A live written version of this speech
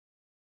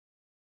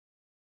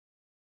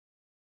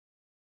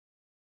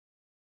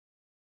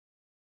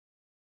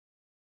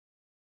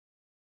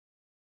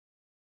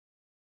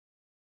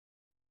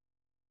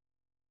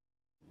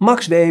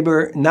Max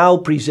Weber now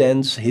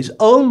presents his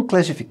own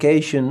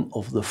classification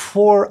of the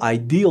 4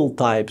 ideal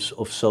types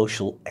of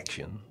social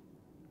action.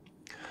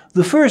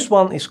 The first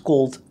one is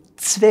called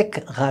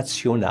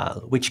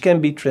Zweckrational, which can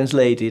be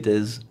translated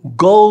as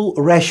goal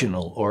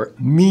rational or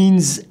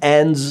means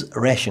ends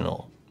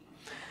rational.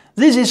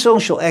 This is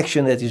social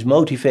action that is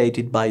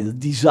motivated by the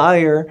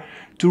desire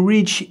to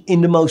reach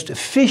in the most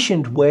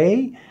efficient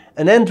way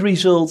an end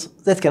result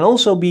that can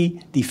also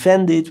be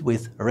defended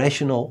with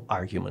rational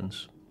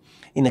arguments.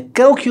 In a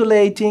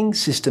calculating,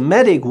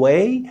 systematic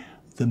way,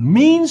 the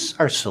means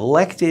are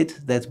selected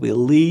that will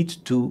lead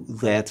to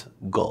that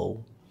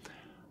goal.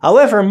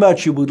 However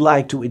much you would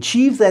like to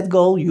achieve that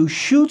goal, you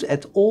should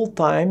at all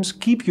times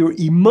keep your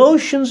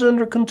emotions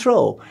under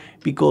control,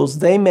 because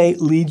they may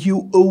lead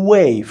you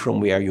away from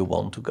where you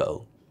want to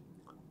go.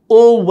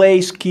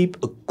 Always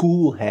keep a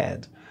cool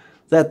head.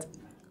 That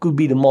could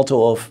be the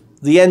motto of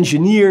the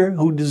engineer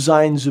who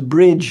designs a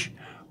bridge,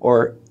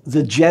 or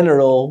the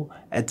general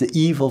at the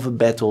eve of a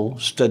battle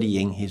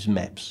studying his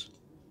maps.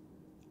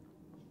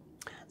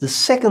 The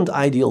second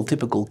ideal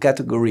typical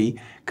category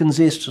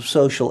consists of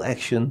social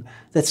action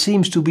that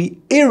seems to be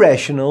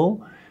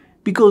irrational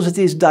because it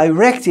is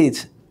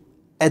directed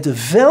at a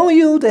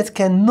value that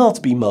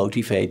cannot be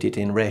motivated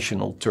in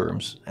rational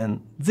terms.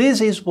 And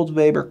this is what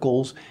Weber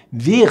calls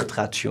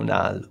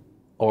wertrational,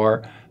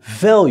 or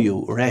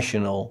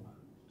value-rational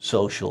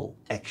social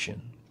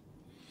action.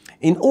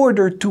 In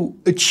order to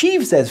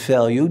achieve that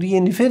value, the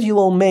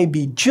individual may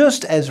be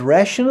just as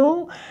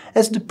rational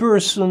as the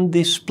person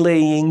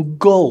displaying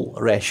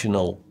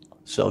goal-rational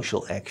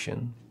social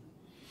action.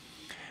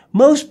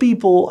 Most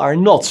people are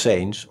not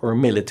saints or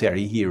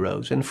military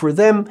heroes, and for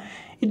them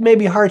it may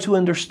be hard to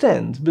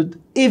understand, but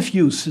if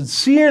you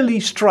sincerely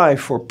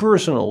strive for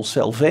personal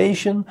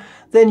salvation,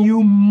 then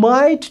you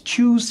might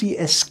choose the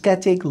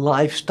ascetic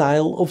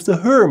lifestyle of the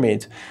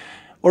hermit.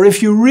 Or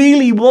if you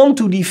really want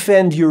to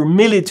defend your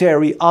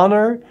military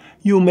honor,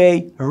 you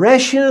may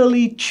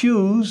rationally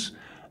choose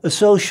a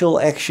social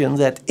action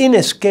that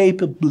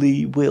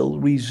inescapably will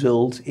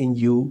result in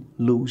you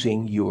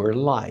losing your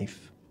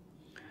life.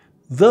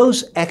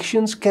 Those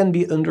actions can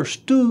be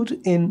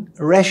understood in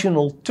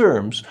rational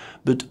terms,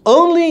 but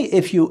only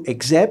if you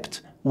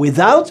accept,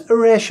 without a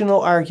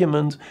rational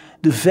argument,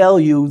 the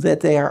value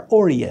that they are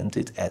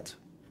oriented at.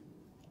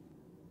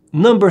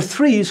 Number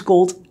 3 is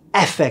called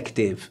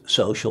affective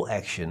social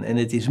action, and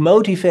it is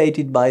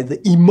motivated by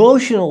the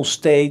emotional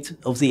state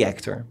of the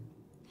actor.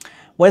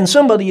 When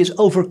somebody is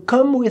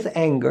overcome with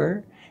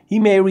anger, he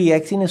may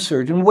react in a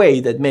certain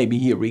way that maybe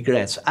he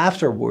regrets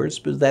afterwards,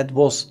 but that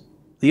was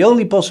the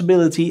only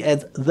possibility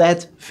at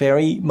that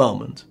very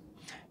moment.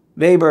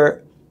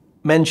 Weber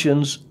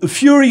mentions a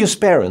furious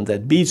parent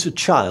that beats a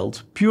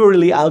child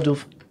purely out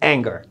of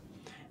anger.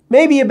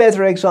 Maybe a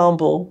better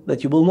example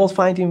that you will not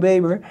find in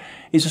Weber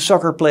is a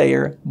soccer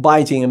player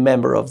biting a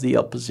member of the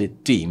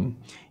opposite team.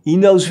 He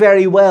knows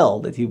very well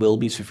that he will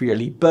be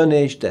severely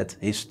punished, that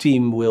his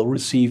team will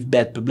receive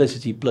bad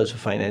publicity plus a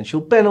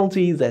financial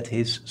penalty, that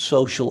his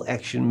social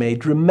action may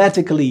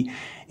dramatically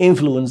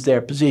influence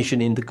their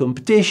position in the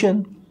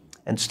competition,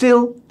 and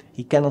still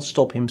he cannot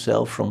stop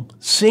himself from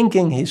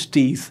sinking his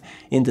teeth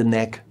in the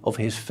neck of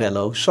his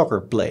fellow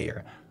soccer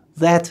player.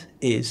 That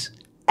is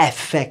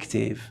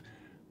affective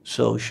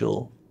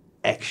social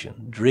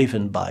action,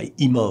 driven by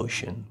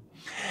emotion.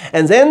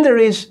 And then there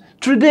is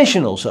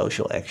traditional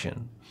social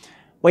action.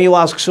 When you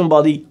ask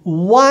somebody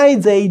why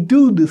they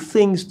do the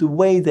things the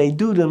way they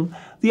do them,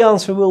 the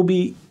answer will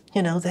be,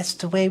 that's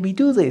the way we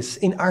do this.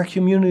 In our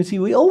community,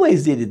 we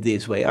always did it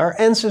this way. Our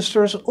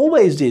ancestors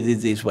always did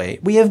it this way.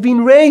 We have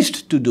been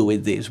raised to do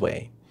it this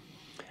way.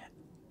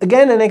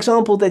 Again, an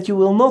example that you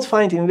will not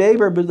find in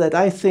Weber, but that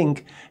I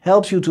think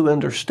helps you to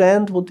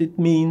understand what it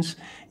means,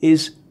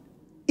 is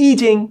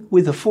eating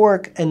with a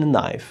fork and a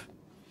knife.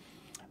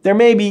 There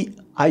may be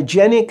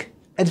hygienic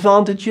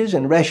advantages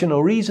and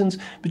rational reasons,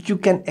 but you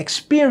can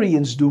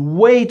experience the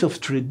weight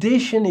of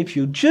tradition if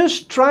you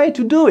just try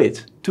to do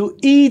it, to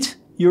eat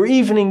your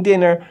evening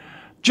dinner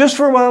just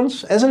for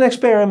once as an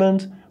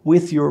experiment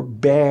with your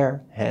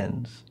bare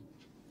hands.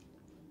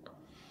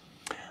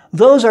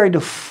 Those are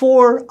the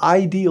 4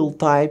 ideal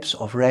types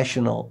of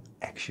rational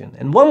action.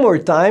 And one more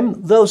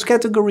time, those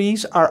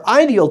categories are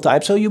ideal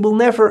types, so you will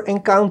never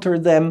encounter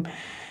them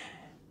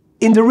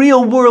in the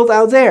real world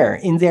out there,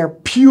 in their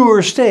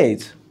pure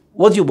state.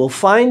 What you will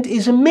find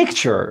is a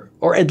mixture,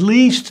 or at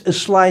least a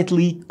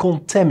slightly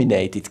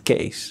contaminated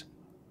case.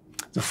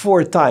 The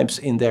 4 types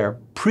in their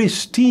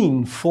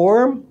pristine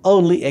form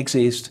only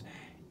exist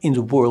in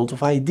the world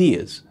of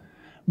ideas.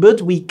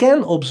 But we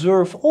can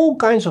observe all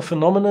kinds of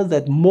phenomena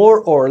that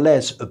more or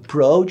less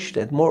approach,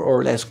 that more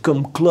or less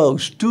come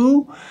close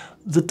to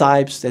the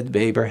types that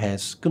Weber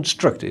has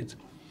constructed.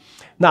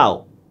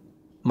 Now,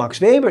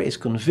 Max Weber is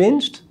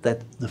convinced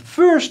that the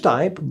first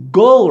type,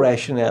 goal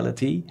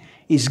rationality,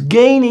 is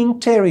gaining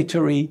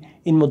territory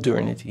in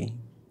modernity.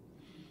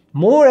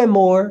 More and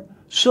more,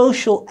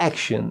 social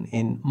action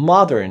in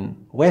modern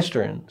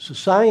Western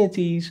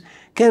societies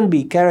can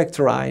be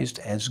characterized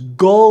as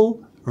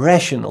goal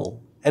rational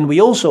And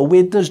we also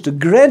witness the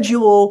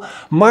gradual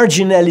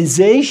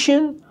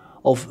marginalization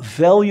of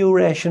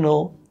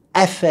value-rational,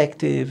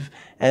 affective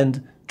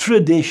and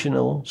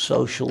traditional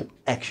social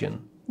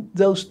action.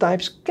 Those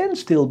types can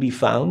still be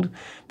found,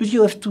 but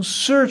you have to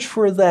search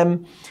for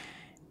them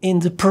in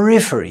the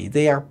periphery.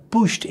 They are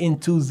pushed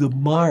into the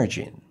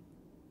margin.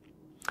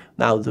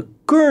 Now, the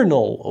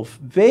kernel of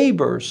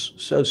Weber's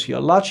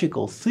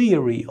sociological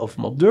theory of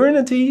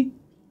modernity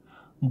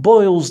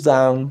boils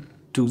down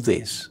to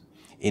this.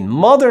 In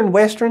modern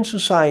Western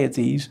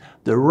societies,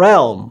 the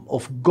realm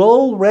of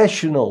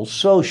goal-rational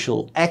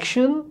social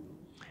action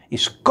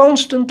is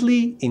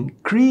constantly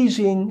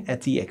increasing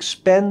at the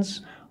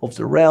expense of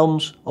the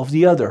realms of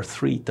the other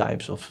three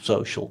types of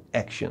social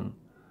action.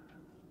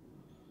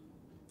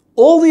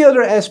 All the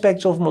other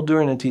aspects of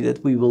modernity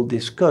that we will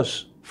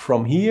discuss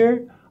from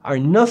here are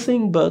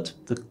nothing but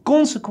the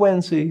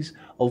consequences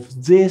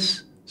of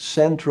this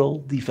central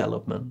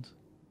development.